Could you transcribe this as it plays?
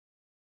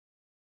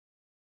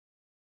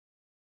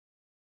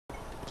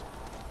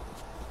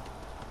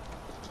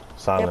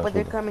Silence. Yeah, but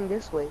they're coming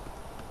this way.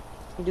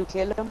 Did you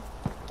kill them?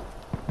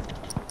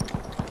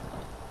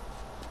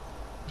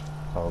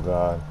 Oh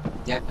god.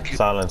 Yeah.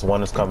 Silence.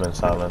 One is coming.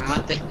 Silence.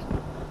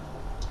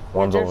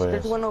 One's over here.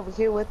 There's one over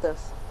here with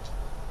us.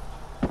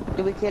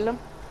 Did we kill him?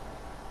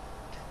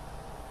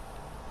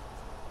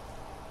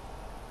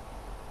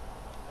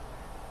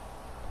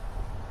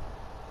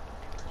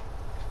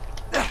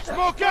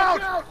 Smoke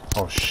out!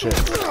 Oh shit.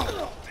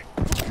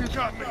 You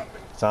got me.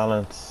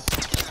 Silence.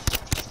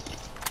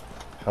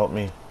 Help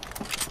me.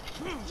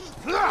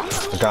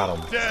 I got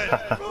him.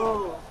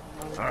 Oh,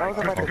 I was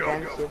about to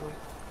dance with him.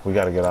 We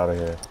gotta get out of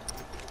here.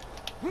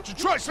 Don't you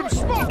try some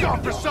smoke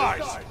out for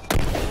size?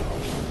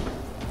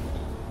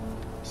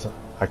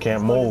 I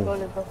can't move.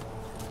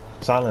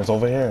 Silence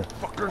over here.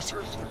 Fuckers.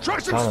 Try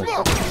some Silence.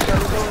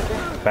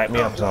 smoke! Back me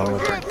up,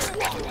 Silence.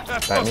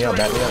 Back me up,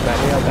 back me up,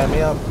 back me up, back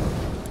me up.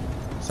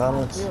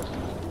 Silence.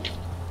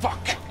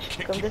 Fuck!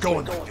 Can't keep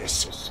going like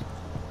this.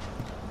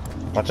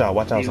 Watch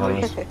out,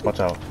 Silence. Watch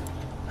out.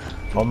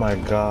 Oh my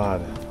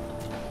god.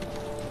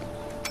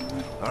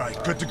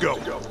 Alright, good to go.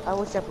 I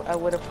wish I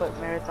would have put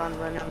marathon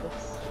run on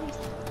this.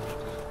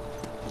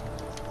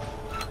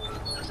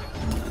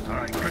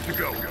 Alright, good to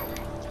go.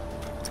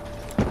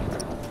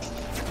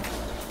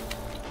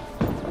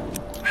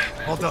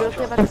 All done. It's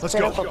okay if I can Let's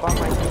set go. up a bomb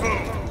right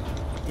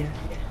there.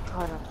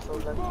 God, I'm so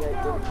lucky I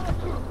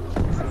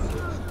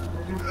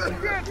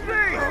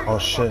Oh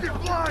shit.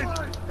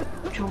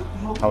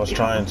 I was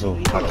trying to.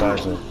 I tried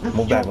to.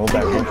 Move back, move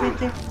back,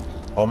 move.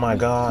 Oh my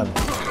god.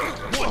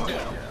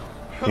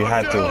 You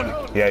had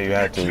to. Yeah, you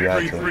had to. You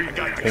had to.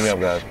 Pick me up,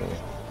 guys.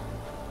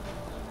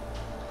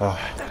 Oh,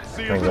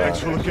 See you. thank Thanks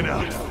for god. looking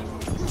out.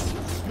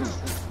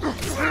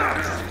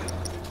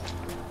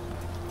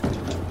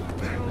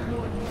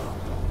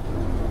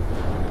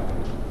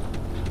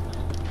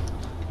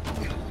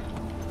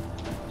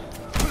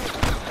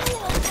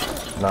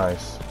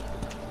 Nice.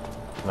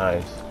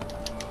 Nice.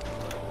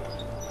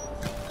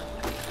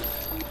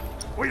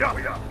 Wait up.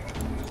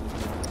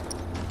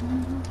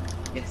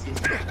 Yes, yes.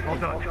 All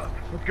done.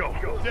 Let's go.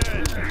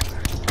 Dead.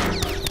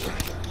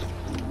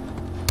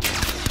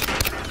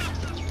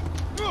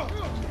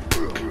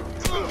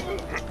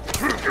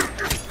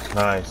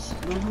 Nice.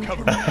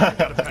 Cover me.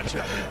 Gotta patch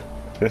up.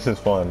 This is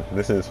fun.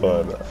 This is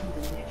fun.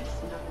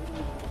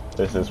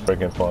 This is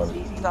freaking fun.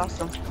 He's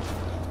awesome.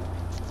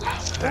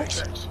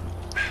 Thanks.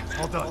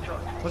 All done.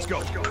 Let's go.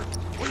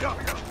 Wait up.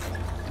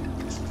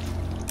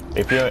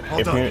 If you're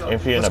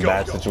in a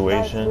bad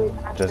situation,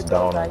 just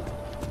down him.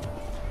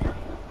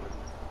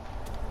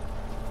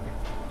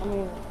 I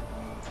mean,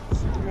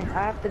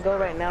 I have to go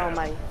right now.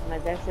 My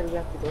dad said we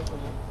have to go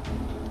somewhere.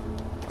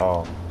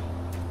 Oh.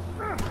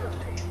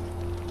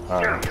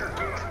 Alright.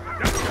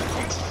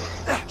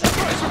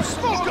 Try some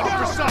smoke out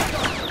for size.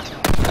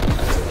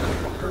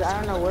 Cause I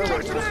don't know where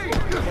we're going.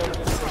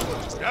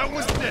 That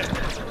one's dead.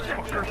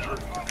 Fucker.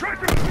 Try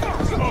some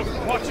smoke. Smoke.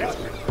 Watch it.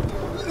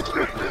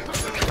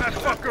 That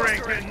fucker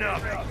ain't getting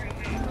up.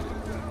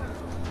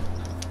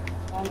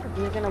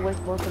 You're gonna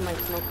waste both of my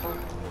smoke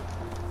bombs.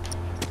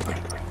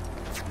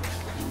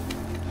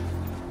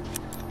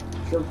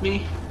 Killed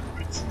me.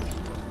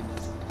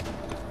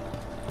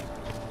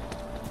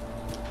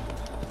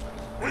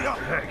 Wait up.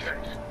 Thanks.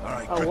 All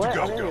right, Oh, good what?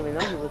 to I go. didn't even know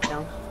he was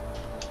down.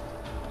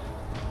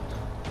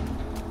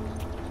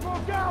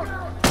 Smoke out.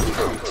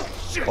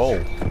 Shit. Oh.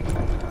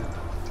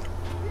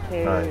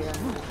 Hey, Nice.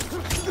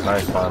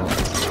 Nice fun.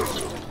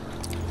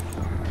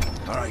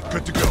 All right,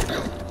 good to go.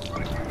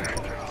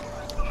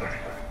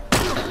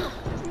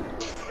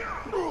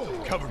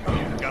 Cover me.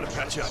 Gotta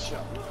patch up.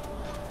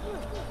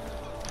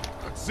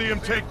 Let's see him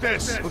take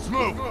this. Let's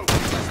move.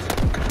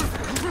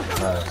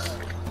 Nice.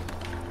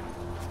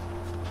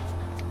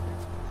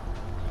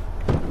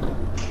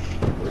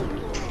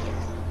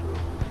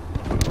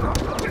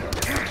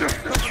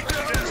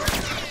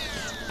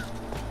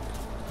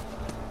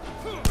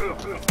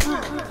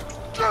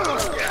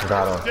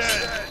 Got him.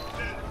 Dead.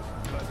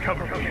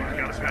 Cover me.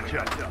 Gotta patch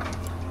up.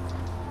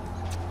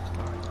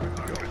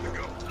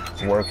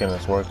 It's working,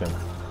 it's working.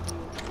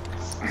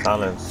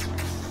 Silence.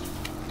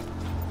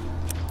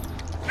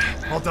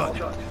 All done.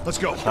 Let's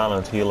go.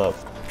 Silence, heal up.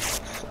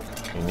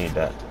 You need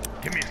that.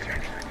 Give me a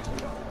sec.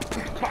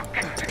 Fuck.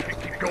 I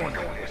can't keep going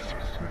like this.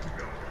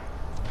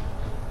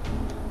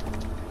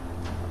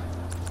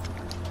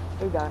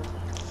 we done.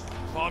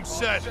 Bomb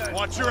set.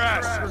 Watch your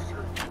ass.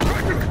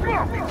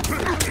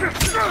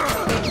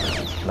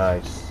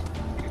 Nice.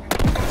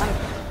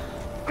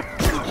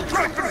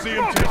 See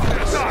him take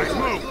this. Size.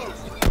 Move.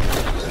 I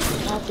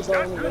have to go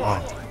anyway.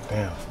 Oh,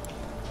 damn.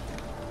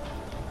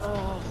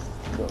 Oh,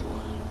 go.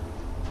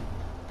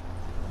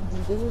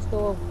 This is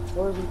still a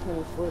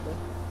 4v24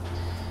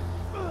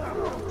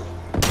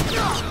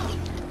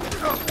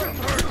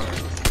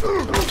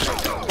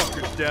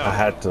 Fucker's down. I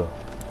had to.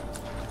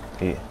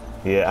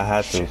 Yeah, I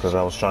had to because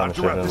I was trying to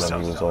shoot him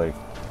and he was like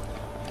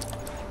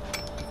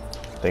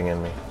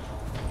stinging me,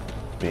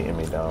 beating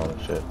me down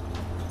and shit.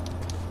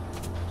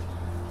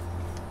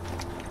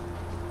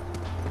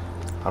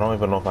 I don't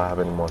even know if I have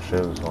any more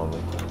shivs on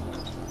me.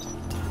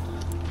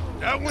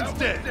 That one's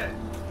dead.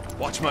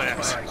 Watch my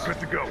ass. Good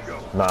to go.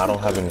 Nah, I don't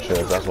have any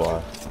shivs, that's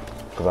why.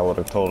 Because I would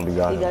have totally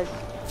got You him.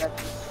 guys.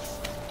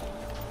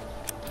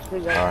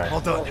 Alright.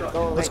 All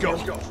done. Let's go.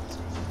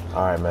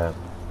 Alright, man.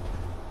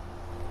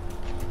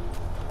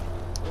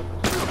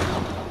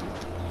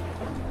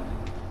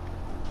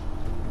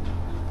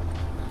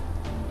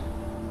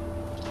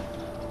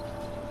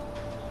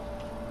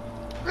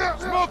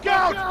 Smoke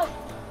out!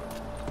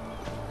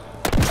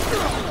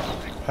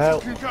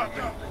 Help. You got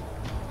me.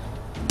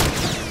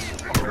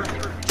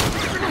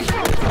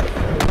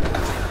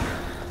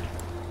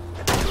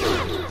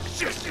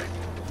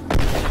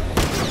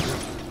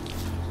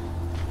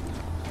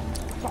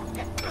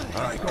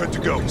 All right, good to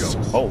go.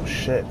 Oh,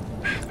 shit.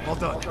 All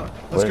done. Where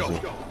Let's is go. he?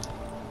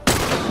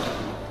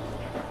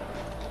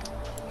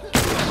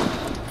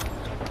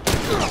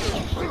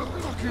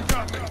 You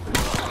got me.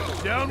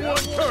 Down one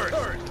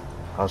turret.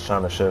 I was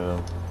trying to shiv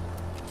him.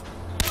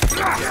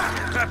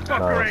 That fucker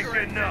Nice. ain't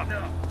getting up.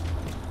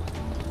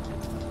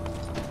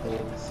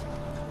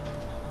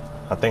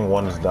 I think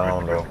one is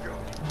down, though.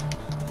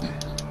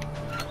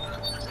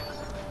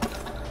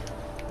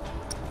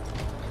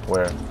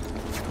 Where?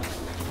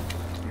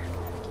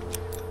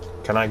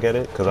 Can I get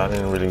it? Because I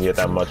didn't really get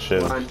that much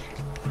shiv.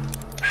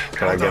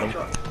 Can I get him?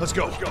 Let's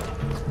go. All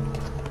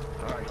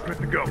right, good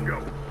to go.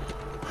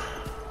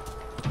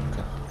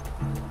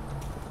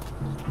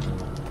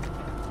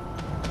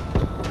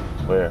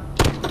 Where?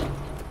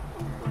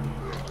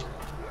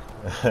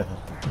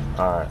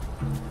 Alright.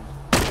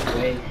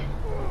 Wait.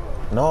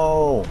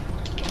 No!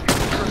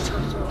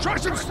 Try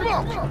some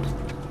smoke.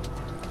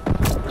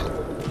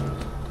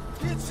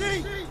 Can't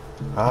see.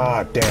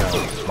 Ah,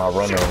 damn. My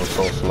runner was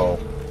so slow.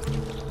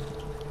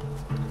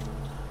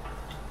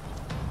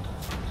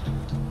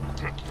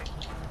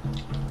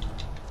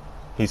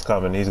 He's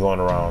coming. He's going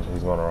around.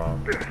 He's going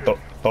around.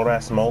 Throw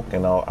that smoke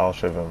and I'll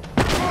shiv him.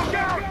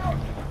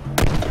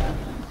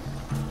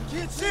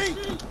 Can't see.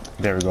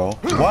 There we go.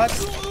 What?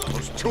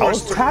 I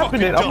was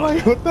tapping it. I'm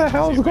like, what the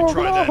hell's going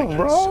on,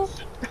 bro?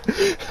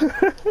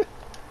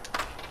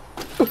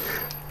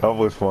 That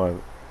was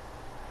fun.